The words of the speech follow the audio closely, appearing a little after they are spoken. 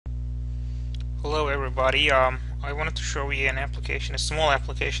Hello everybody. I wanted to show you an application, a small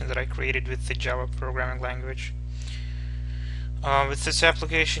application that I created with the Java programming language. With this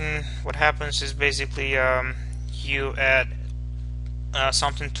application, what happens is basically you add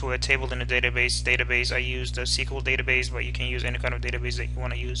something to a table in a database. I use the SQL database, but you can use any kind of database that you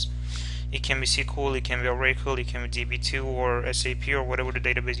want to use. It can be SQL, it can be Oracle, it can be DB2 or SAP or whatever the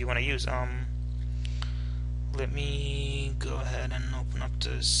database you want to use. Let me go ahead and open up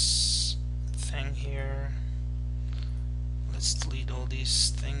this thing here. Let's delete all these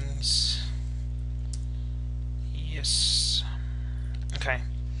things. Yes. Okay.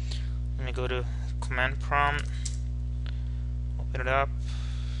 Let me go to command prompt. Open it up.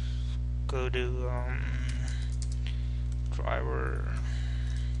 Go to driver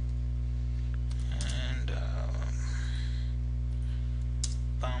and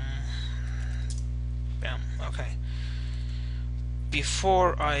bam, bam. Okay.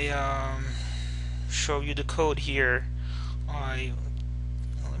 Before I show you the code here, let me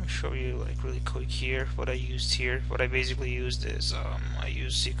show you like really quick here what I used here. What I basically used is I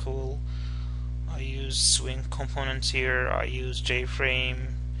use SQL, I use swing components here, I use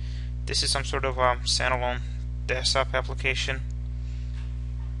JFrame. This is some sort of standalone desktop application.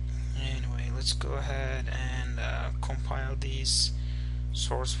 Anyway, let's go ahead and compile these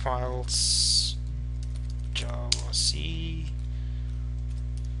source files. Java C.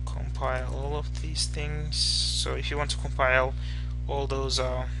 Compile all of these things. So if you want to compile all those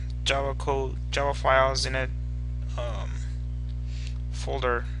Java files in a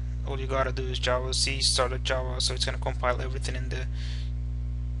folder, all you gotta do is Java C start at Java, so it's gonna compile everything in the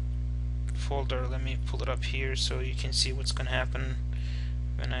folder. Let me pull it up here so you can see what's gonna happen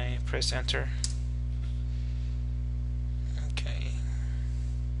when I press enter. Okay,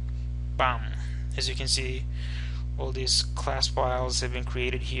 bam. As you can see, all these class files have been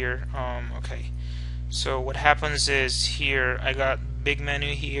created here. Okay, so what happens is here I got big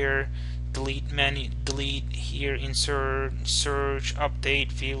menu here, delete menu, delete here, insert, search,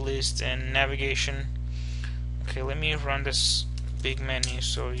 update, view list, and navigation. Okay, let me run this big menu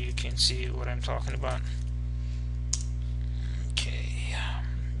so you can see what I'm talking about. Okay,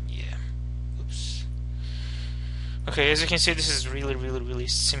 yeah, oops. Okay, as you can see, this is really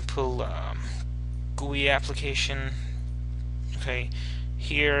simple GUI application. Okay,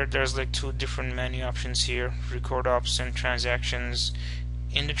 here there's like two different menu options here, record ops and transactions.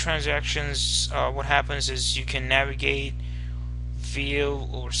 In the transactions, what happens is you can navigate, view,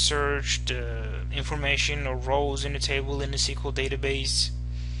 or search the information or rows in the table in the SQL database.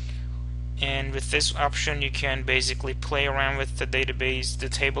 And with this option, you can basically play around with the database, the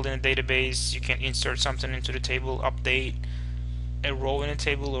table in the database. You can insert something into the table, update a row in the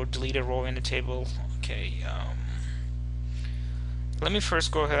table, or delete a row in the table. Okay, let me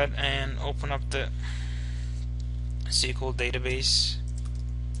first go ahead and open up the SQL database.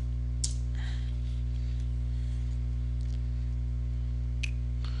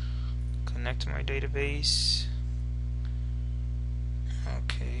 Connect to my database.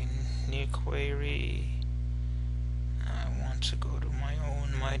 Okay, new query. I want to go to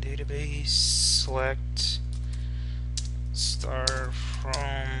my database. Select start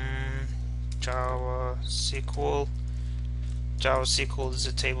from Java SQL. Java SQL is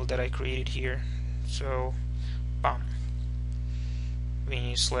a table that I created here. So, bam. When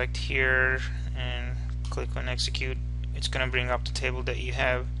you select here and click on execute, it's gonna bring up the table that you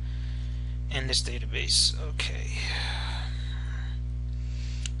have in this database. Okay.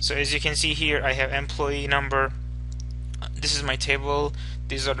 So as you can see here, I have employee number. This is my table.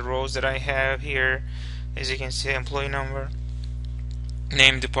 These are the rows that I have here. As you can see, employee number,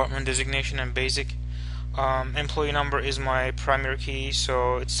 name, department, designation, and basic. Employee number is my primary key,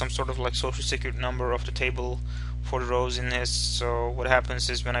 so it's some sort of like social security number of the table for the rows in this. So what happens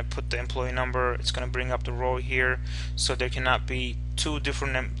is when I put the employee number, it's gonna bring up the row here, so there cannot be two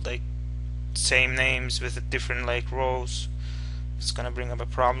different like same names with different like rows. It's gonna bring up a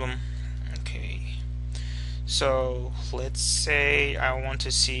problem. Okay, so let's say I want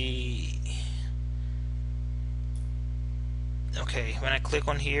to see. Okay, when I click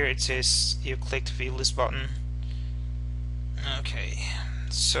on here, it says you clicked view list button. Okay,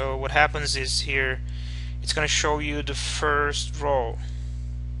 so what happens is here it's gonna show you the first row.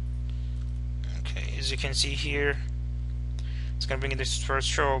 Okay, as you can see here, it's gonna bring you this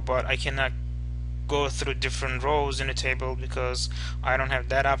first row, but I cannot go through different rows in the table because I don't have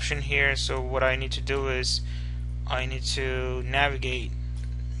that option here. So what I need to do is I need to navigate.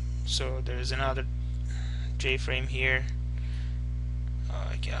 So there's another JFrame here.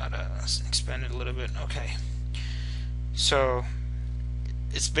 I gotta expand it a little bit. Okay, so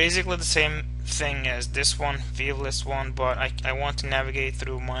it's basically the same thing as this one, viewless one, but I want to navigate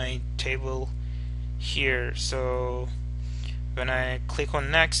through my table here. So when I click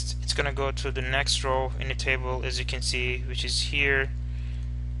on next, it's gonna go to the next row in the table, as you can see, which is here.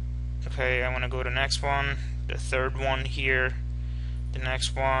 Okay, I want to go to the next one, the third one here, the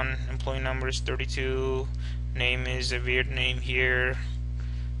next one. Employee number is 32, name is a weird name here.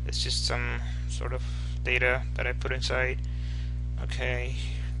 It's just some sort of data that I put inside. Okay,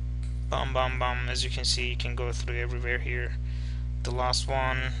 bum bum bum. As you can see, you can go through everywhere here. The last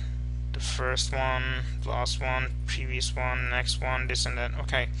one, the first one, last one, previous one, next one, this and that.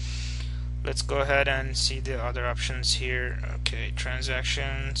 Okay, let's go ahead and see the other options here. Okay,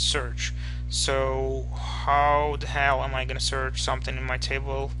 transaction, search. So how the hell am I gonna search something in my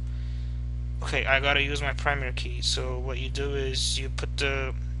table? Okay, I gotta use my primary key. So what you do is you put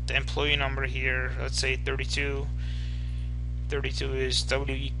the employee number here. Let's say 32. 32 is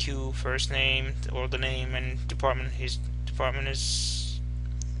WEQ, first name or the name, and department. His department is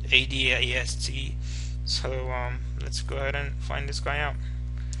ADAST. So let's go ahead and find this guy out.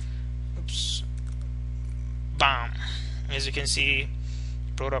 Oops. Bam. As you can see,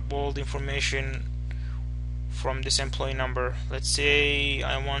 brought up all the information from this employee number. Let's say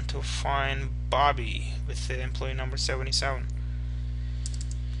I want to find Bobby with the employee number 77.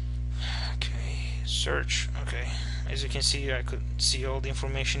 Okay, search. Okay, as you can see, I could see all the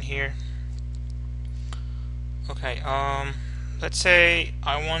information here. Okay, let's say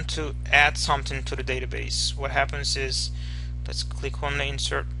I want to add something to the database. What happens is, let's click on the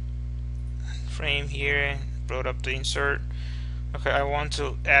insert frame here, brought up the insert. Okay, I want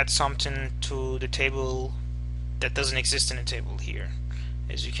to add something to the table that doesn't exist in the table here.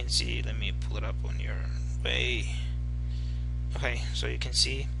 As you can see, let me pull it up on your way. Okay, so you can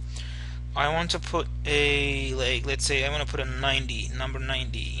see I want to put a, like, let's say I want to put a 90, number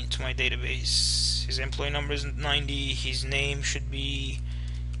 90 into my database. His employee number is 90, his name should be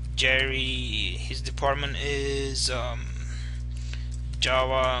Jerry, his department is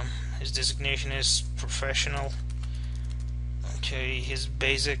Java, his designation is professional. Okay, his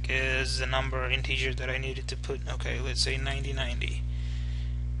basic is the number integer that I needed to put. Okay, let's say 9090.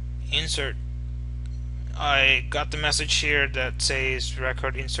 Insert. I got the message here that says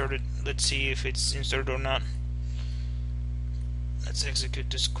record inserted. Let's see if it's inserted or not. Let's execute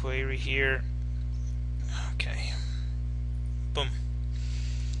this query here. Okay. Boom.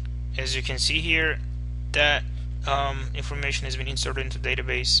 As you can see here, that information has been inserted into the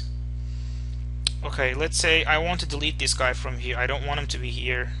database. Okay, let's say I want to delete this guy from here. I don't want him to be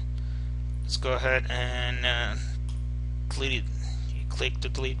here. Let's go ahead and delete it. You click the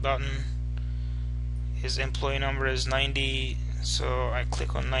delete button. His employee number is 90, so I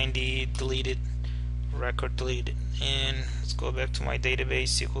click on 90, delete it, record deleted. And let's go back to my database,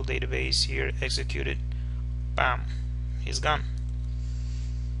 SQL Database here, execute it. Bam, he's gone.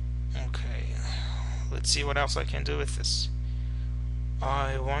 Okay, let's see what else I can do with this.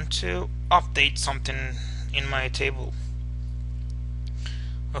 I want to update something in my table.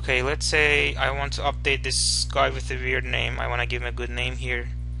 Okay, let's say I want to update this guy with a weird name. I want to give him a good name here.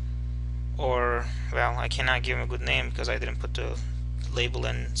 Or, well, I cannot give him a good name because I didn't put the label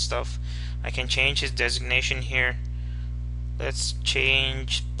and stuff. I can change his designation here. Let's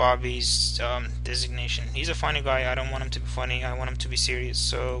change Bobby's designation. He's a funny guy. I don't want him to be funny. I want him to be serious.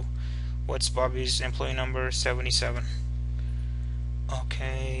 So, what's Bobby's employee number? 77.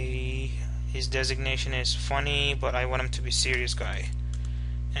 Okay, his designation is funny, but I want him to be serious guy.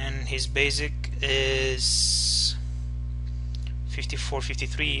 And his basic is 54,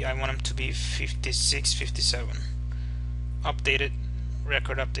 53. I want him to be 56, 57. Updated,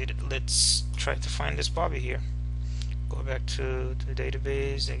 record updated. Let's try to find this Bobby here. Go back to the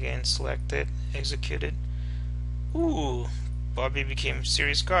database again, select it, execute it. Ooh, Bobby became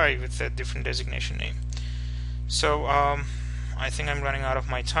serious guy with a different designation name. So I think I'm running out of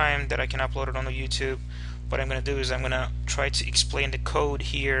my time that I can upload it on the YouTube. What I'm gonna do is I'm gonna try to explain the code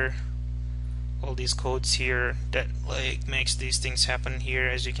here, all these codes here that like makes these things happen here.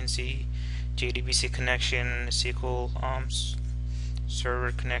 As you can see, JDBC connection, SQL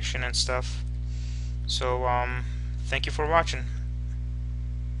server connection and stuff. So thank you for watching.